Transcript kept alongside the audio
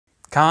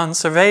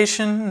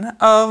Conservation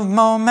of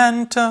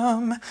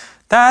momentum.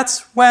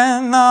 That's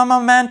when the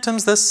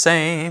momentum's the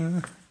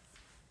same.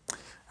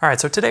 All right,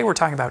 so today we're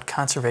talking about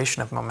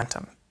conservation of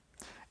momentum.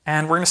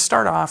 And we're going to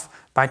start off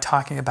by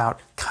talking about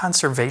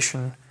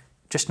conservation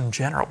just in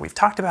general. We've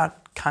talked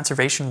about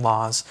conservation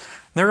laws.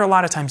 They're a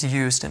lot of times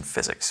used in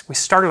physics. We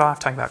started off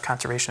talking about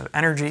conservation of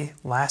energy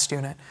last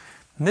unit.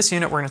 In this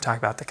unit, we're going to talk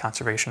about the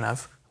conservation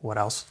of, what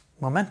else?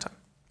 Momentum.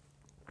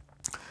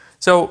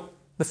 So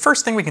the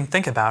first thing we can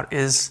think about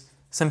is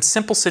some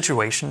simple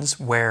situations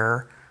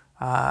where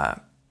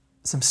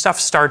some stuff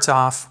starts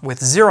off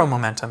with zero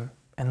momentum,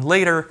 and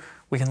later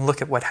we can look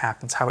at what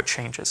happens, how it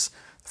changes.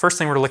 The first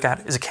thing we're going to look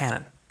at is a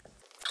cannon.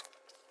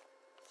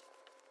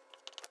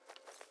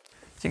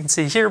 As you can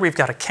see here, we've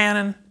got a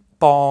cannon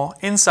ball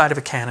inside of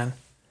a cannon,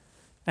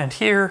 and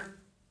here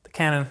the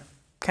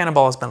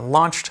cannonball has been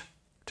launched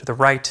to the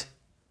right.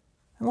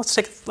 And let's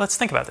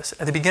think about this.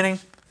 At the beginning,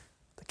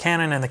 the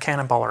cannon and the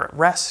cannonball are at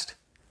rest.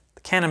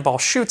 The cannonball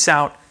shoots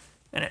out,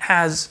 and it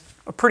has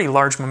a pretty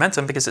large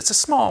momentum because it's a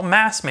small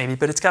mass maybe,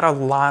 but it's got a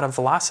lot of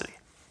velocity.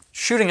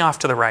 Shooting off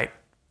to the right.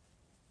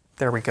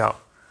 There we go.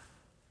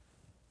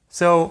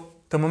 So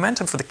the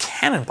momentum for the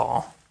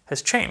cannonball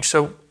has changed.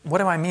 So what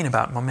do I mean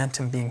about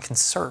momentum being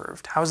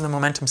conserved? How is the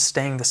momentum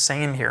staying the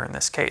same here in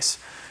this case?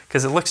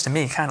 Because it looks to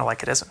me kind of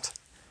like it isn't.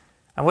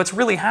 And what's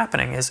really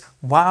happening is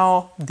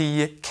while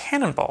the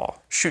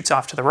cannonball shoots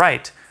off to the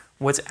right,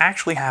 what's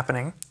actually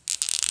happening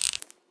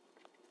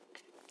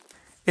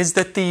is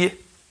that the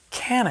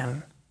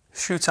cannon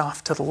shoots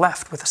off to the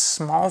left with a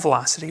small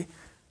velocity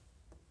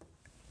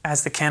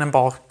as the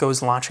cannonball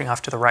goes launching off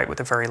to the right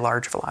with a very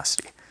large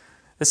velocity.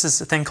 This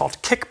is a thing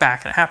called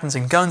kickback, and it happens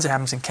in guns, it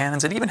happens in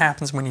cannons, it even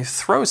happens when you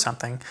throw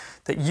something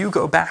that you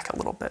go back a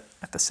little bit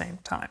at the same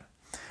time.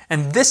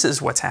 And this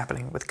is what's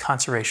happening with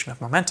conservation of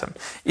momentum.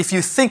 If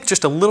you think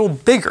just a little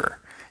bigger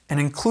and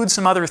include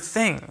some other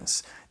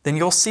things, then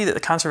you'll see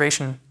that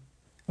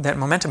that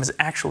momentum is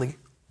actually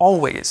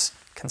always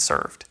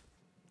conserved.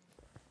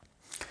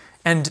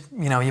 And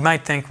you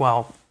might think,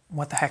 well,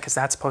 what the heck is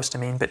that supposed to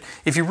mean? But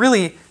if you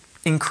really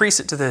increase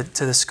it to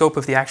the scope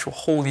of the actual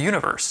whole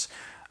universe,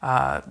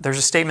 there's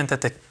a statement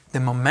that the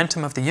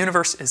momentum of the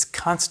universe is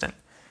constant.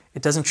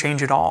 It doesn't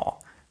change at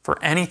all. For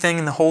anything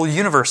in the whole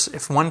universe,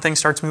 if one thing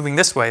starts moving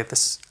this way,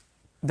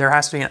 there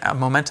has to be a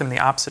momentum in the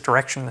opposite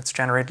direction that's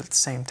generated at the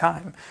same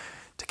time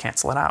to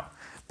cancel it out.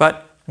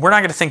 But we're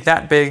not going to think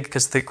that big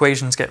because the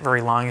equations get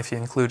very long if you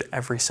include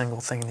every single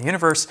thing in the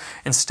universe.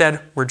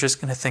 Instead, we're just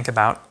going to think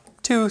about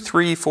 2,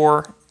 3,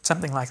 4,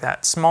 something like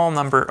that, small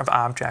number of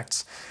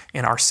objects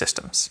in our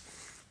systems.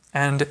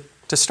 And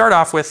to start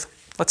off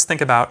with, let's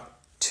think about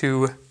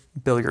 2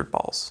 billiard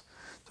balls.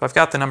 So I've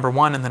got the number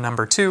 1 and the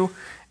number 2,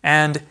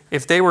 and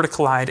if they were to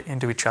collide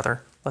into each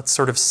other, let's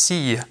sort of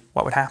see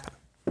what would happen.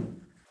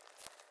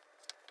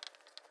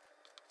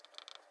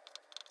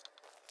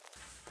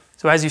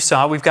 So as you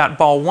saw, we've got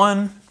ball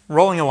 1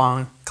 rolling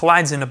along,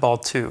 collides into ball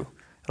 2.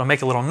 It'll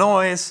make a little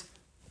noise,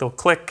 they'll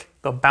click,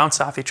 they'll bounce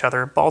off each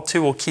other. Ball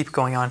 2 will keep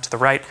going on to the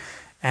right,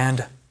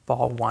 and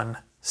ball 1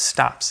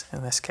 stops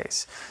in this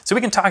case. So we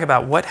can talk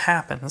about what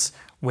happens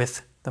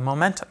with the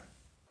momentum.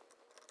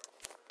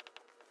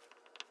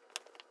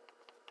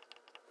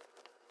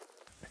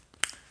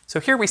 So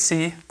here we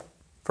see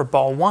for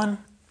ball 1,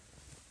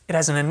 it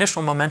has an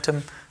initial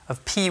momentum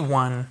of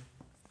P1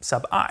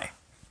 sub I.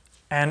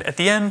 And at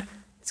the end,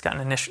 it's got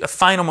a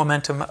final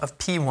momentum of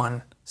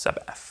P1 sub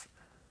F.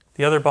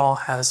 The other ball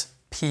has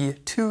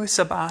P2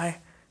 sub I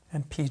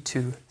and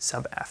P2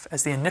 sub F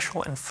as the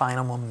initial and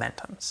final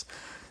momentums.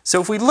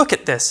 So if we look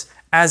at this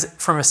as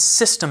from a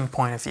system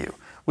point of view,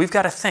 we've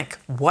got to think,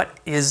 what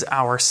is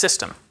our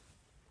system?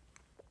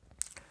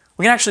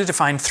 We can actually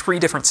define 3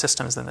 different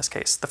systems in this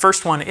case. The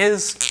first one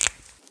is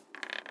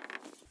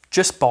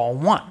just ball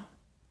 1.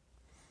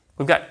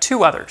 We've got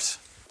 2 others.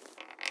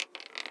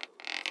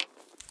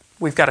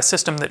 We've got a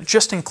system that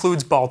just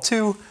includes ball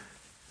 2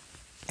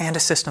 and a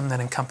system that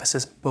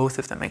encompasses both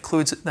of them,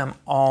 includes them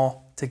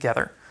all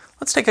together.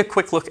 Let's take a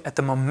quick look at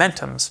the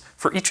momentums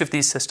for each of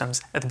these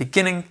systems at the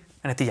beginning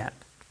and at the end.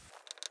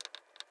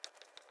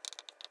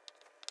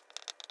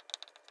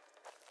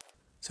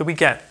 So we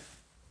get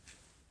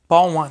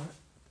ball 1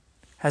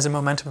 has a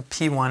momentum of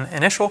P1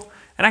 initial,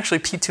 and actually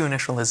P2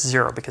 initial is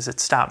 0 because it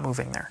stopped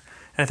moving there.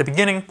 And at the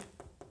beginning,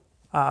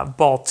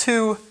 ball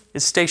 2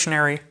 is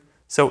stationary,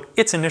 so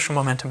its initial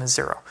momentum is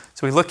 0.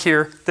 So we look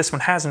here, this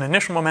one has an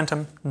initial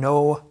momentum,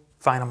 no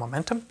final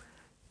momentum.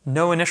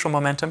 No initial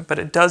momentum, but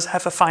it does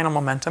have a final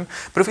momentum.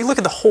 But if we look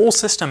at the whole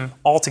system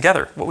all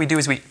together, what we do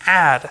is we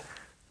add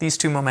these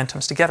 2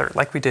 momentums together,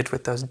 like we did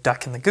with those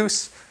duck and the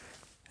goose,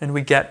 and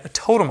we get a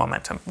total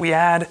momentum. We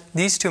add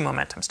these 2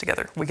 momentums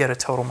together, we get a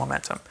total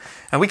momentum.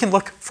 And we can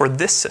look for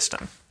this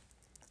system,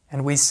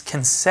 and we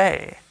can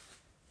say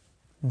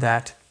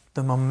that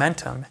the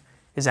momentum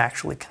is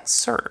actually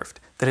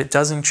conserved, that it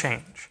doesn't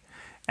change.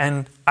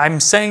 And I'm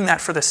saying that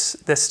for this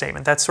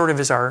statement. That sort of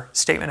is our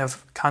statement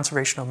of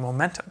conservation of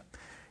momentum,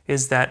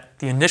 is that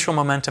the initial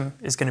momentum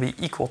is going to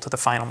be equal to the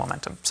final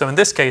momentum. So in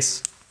this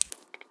case,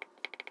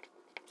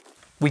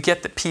 we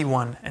get that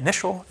P1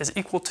 initial is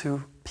equal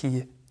to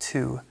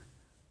P2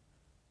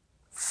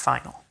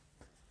 final,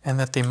 and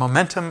that the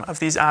momentum of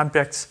these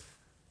objects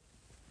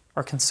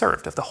are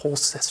conserved, of the whole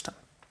system.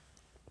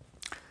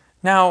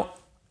 Now,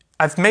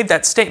 I've made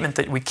that statement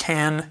that we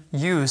can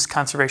use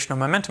conservation of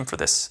momentum for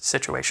this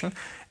situation,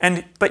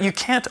 but you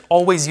can't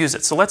always use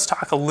it. So let's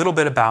talk a little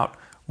bit about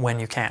when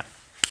you can.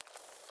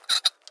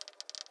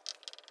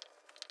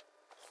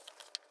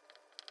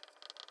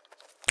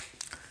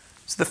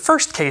 So the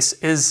first case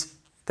is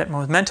that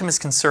momentum is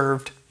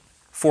conserved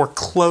for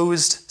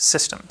closed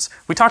systems.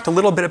 We talked a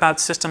little bit about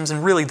systems,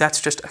 and really that's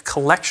just a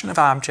collection of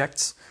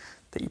objects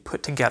that you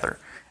put together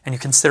and you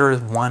consider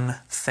as one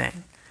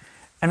thing.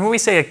 And when we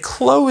say a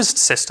closed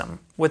system,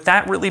 what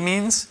that really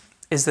means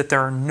is that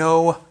there are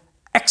no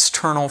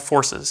external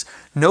forces,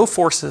 no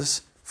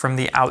forces from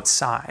the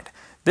outside.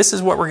 This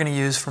is what we're going to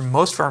use for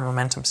most of our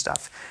momentum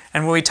stuff.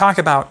 And when we talk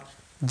about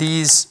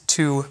these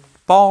two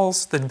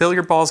balls, the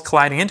billiard balls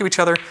colliding into each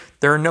other,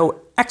 there are no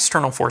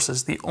external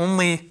forces. The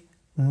only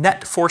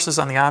net forces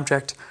on the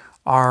object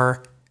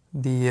are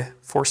the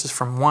forces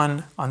from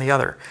one on the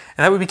other.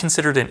 And that would be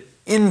considered an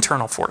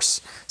internal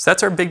force. So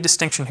that's our big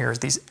distinction here, is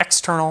these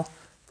external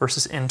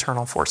versus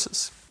internal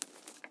forces.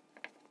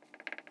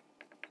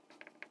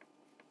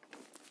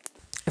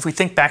 If we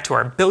think back to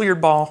our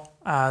billiard ball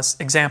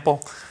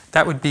example,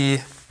 that would be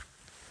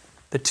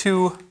the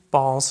two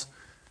balls.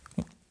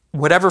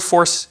 Whatever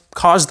force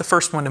caused the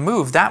first one to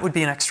move, that would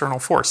be an external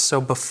force. So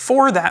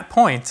before that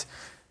point,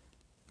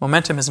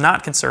 momentum is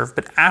not conserved,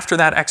 but after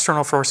that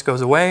external force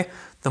goes away,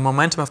 the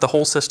momentum of the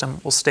whole system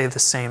will stay the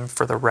same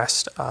for the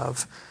rest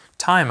of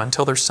time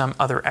until there's some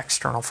other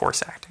external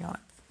force acting on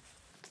it.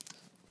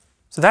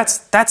 So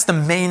that's the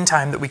main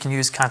time that we can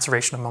use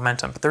conservation of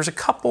momentum, but there's a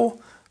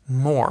couple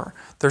more.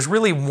 There's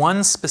really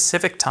one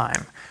specific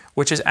time,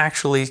 which is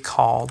actually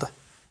called,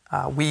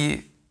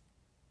 we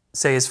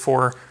say is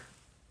for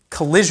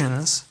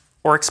collisions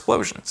or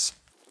explosions.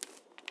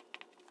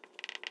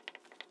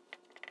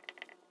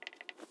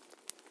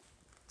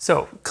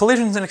 So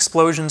collisions and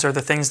explosions are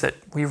the things that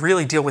we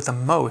really deal with the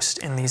most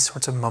in these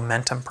sorts of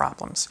momentum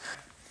problems.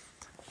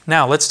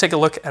 Now let's take a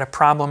look at a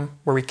problem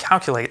where we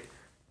calculate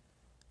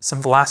some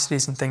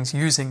velocities and things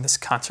using this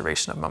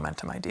conservation of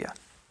momentum idea.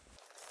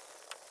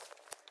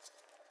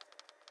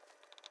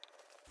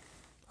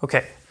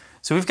 Okay,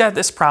 so we've got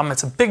this problem.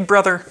 It's a big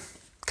brother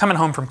coming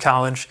home from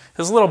college.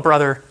 His little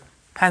brother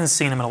hasn't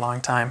seen him in a long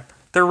time.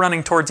 They're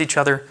running towards each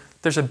other.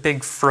 There's a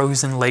big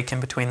frozen lake in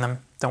between them.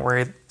 Don't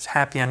worry, it's a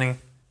happy ending.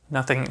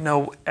 Nothing,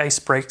 no ice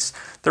breaks.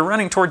 They're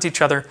running towards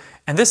each other,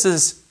 and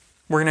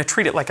we're going to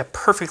treat it like a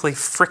perfectly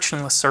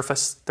frictionless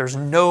surface. There's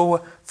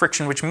no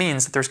friction, which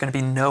means that there's going to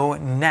be no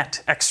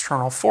net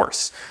external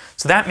force.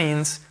 So that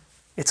means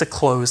it's a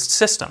closed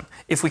system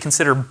if we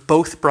consider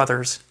both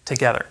brothers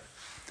together.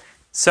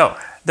 So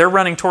they're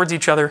running towards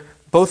each other,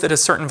 both at a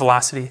certain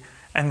velocity,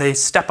 and they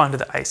step onto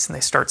the ice and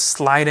they start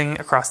sliding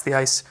across the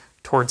ice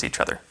towards each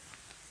other.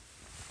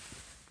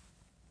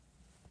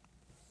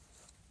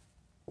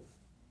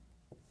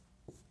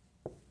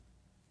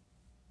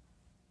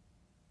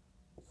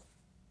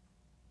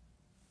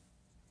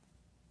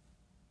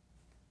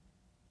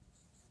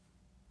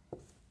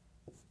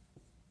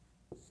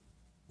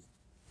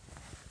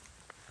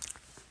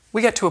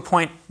 We get to a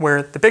point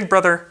where the big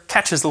brother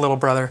catches the little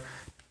brother.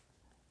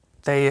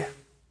 They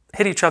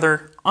hit each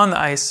other on the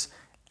ice,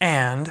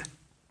 and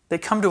they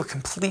come to a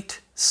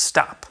complete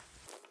stop.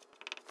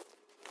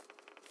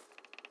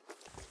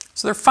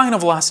 So their final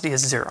velocity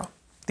is 0.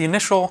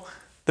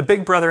 The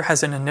big brother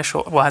has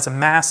has a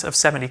mass of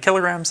 70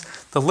 kilograms.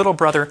 The little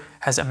brother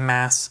has a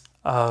mass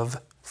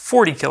of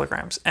 40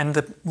 kilograms. And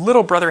the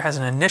little brother has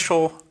an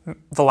initial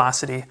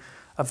velocity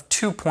of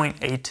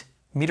 2.8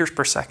 meters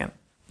per second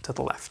to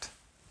the left.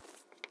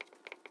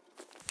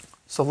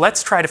 So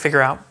let's try to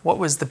figure out what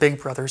was the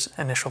big brother's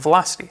initial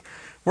velocity.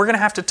 We're going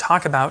to have to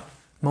talk about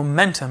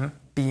momentum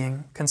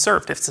being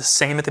conserved. It's the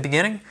same at the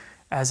beginning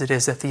as it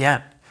is at the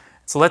end.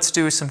 So let's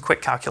do some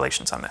quick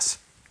calculations on this.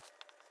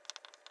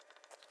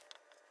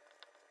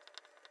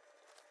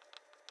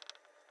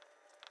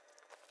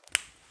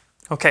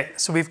 Okay,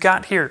 so we've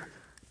got here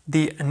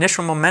the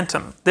initial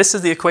momentum. This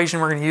is the equation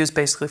we're going to use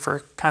basically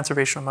for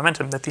conservation of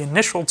momentum, that the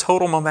initial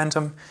total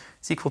momentum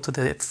is equal to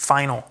the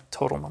final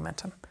total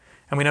momentum.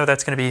 And we know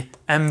that's going to be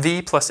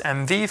mv plus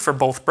mv for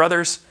both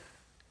brothers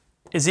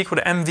is equal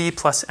to mv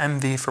plus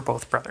mv for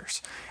both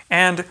brothers.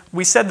 And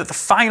we said that the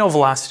final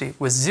velocity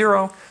was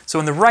 0, so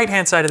on the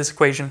right-hand side of this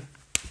equation,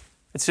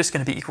 it's just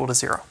going to be equal to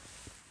 0.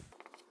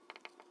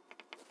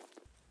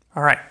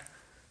 All right,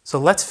 so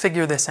let's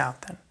figure this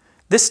out then.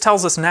 This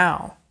tells us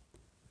now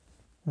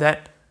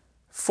that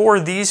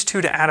for these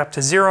two to add up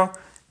to 0,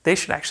 they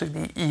should actually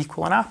be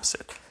equal and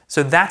opposite.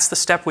 So that's the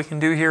step we can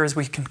do here, is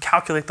we can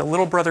calculate the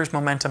little brother's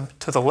momentum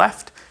to the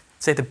left,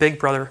 say the big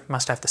brother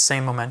must have the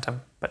same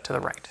momentum, but to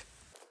the right.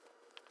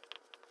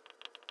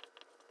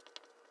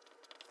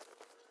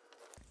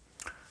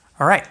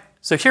 All right,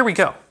 so here we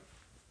go.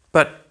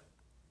 But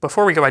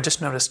before we go, I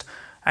just noticed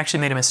I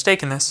actually made a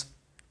mistake in this.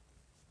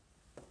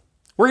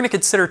 we're going to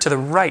consider to the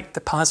right the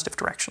positive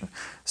direction.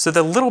 So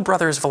the little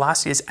brother's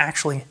velocity is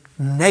actually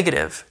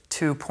negative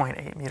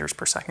 2.8 meters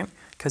per second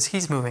because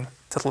he's moving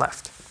to the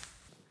left.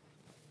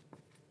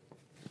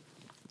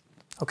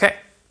 Okay,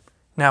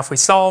 now if we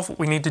solve, what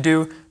we need to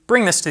do,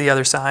 bring this to the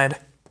other side,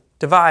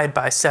 divide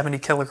by 70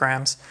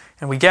 kilograms,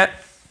 and we get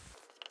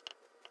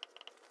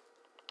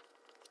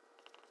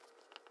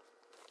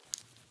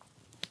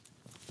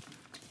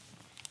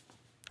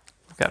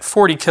we've got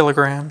 40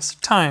 kilograms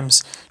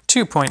times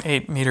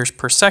 2.8 meters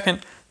per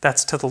second.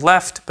 That's to the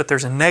left, but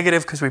there's a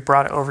negative because we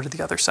brought it over to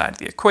the other side of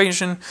the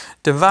equation,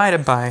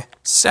 divided by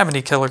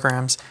 70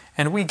 kilograms,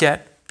 and we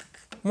get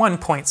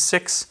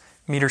 1.6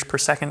 meters per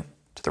second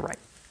to the right.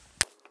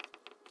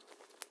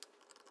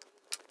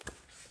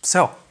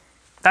 So,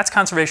 that's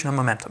conservation of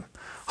momentum.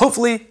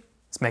 Hopefully,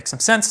 this makes some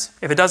sense.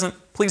 If it doesn't,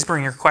 please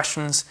bring your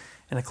questions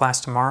in the class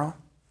tomorrow.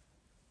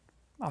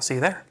 I'll see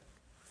you there.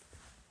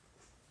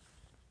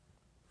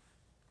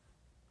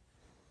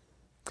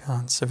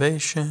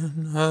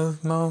 Conservation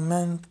of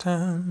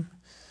momentum.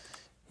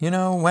 You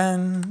know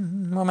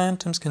when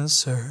momentum's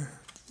conserved.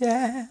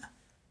 Yeah.